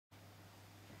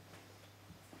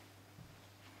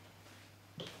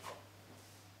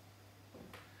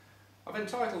I've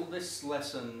entitled this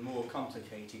lesson More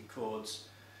Complicated Chords.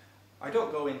 I don't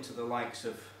go into the likes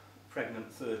of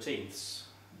pregnant 13ths,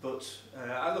 but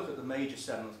I look at the major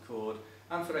 7th chord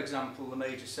and, for example, the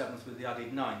major 7th with the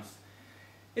added 9th.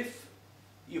 If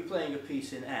you're playing a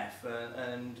piece in F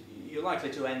and you're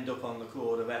likely to end up on the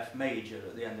chord of F major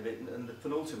at the end of it, and the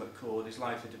penultimate chord is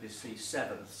likely to be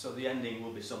C7th, so the ending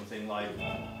will be something like...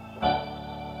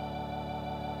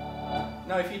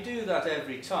 Now if you do that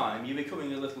every time, you're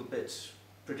becoming a little bit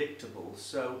predictable,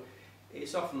 so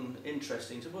it's often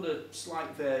interesting to put a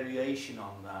slight variation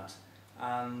on that,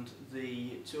 and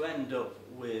to end up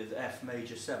with F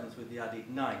major 7th with the added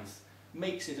 9th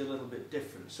makes it a little bit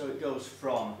different. So it goes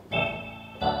from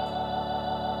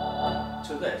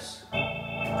to this.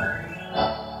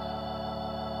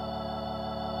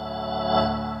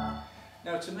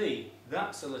 Now to me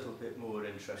that's a little bit more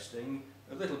interesting,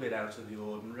 a little bit out of the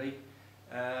ordinary,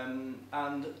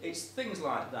 and it's things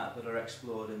like that that are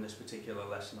explored in this particular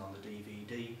lesson on the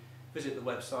DVD. Visit the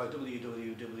website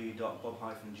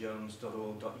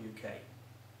www.bob-jones.org.uk.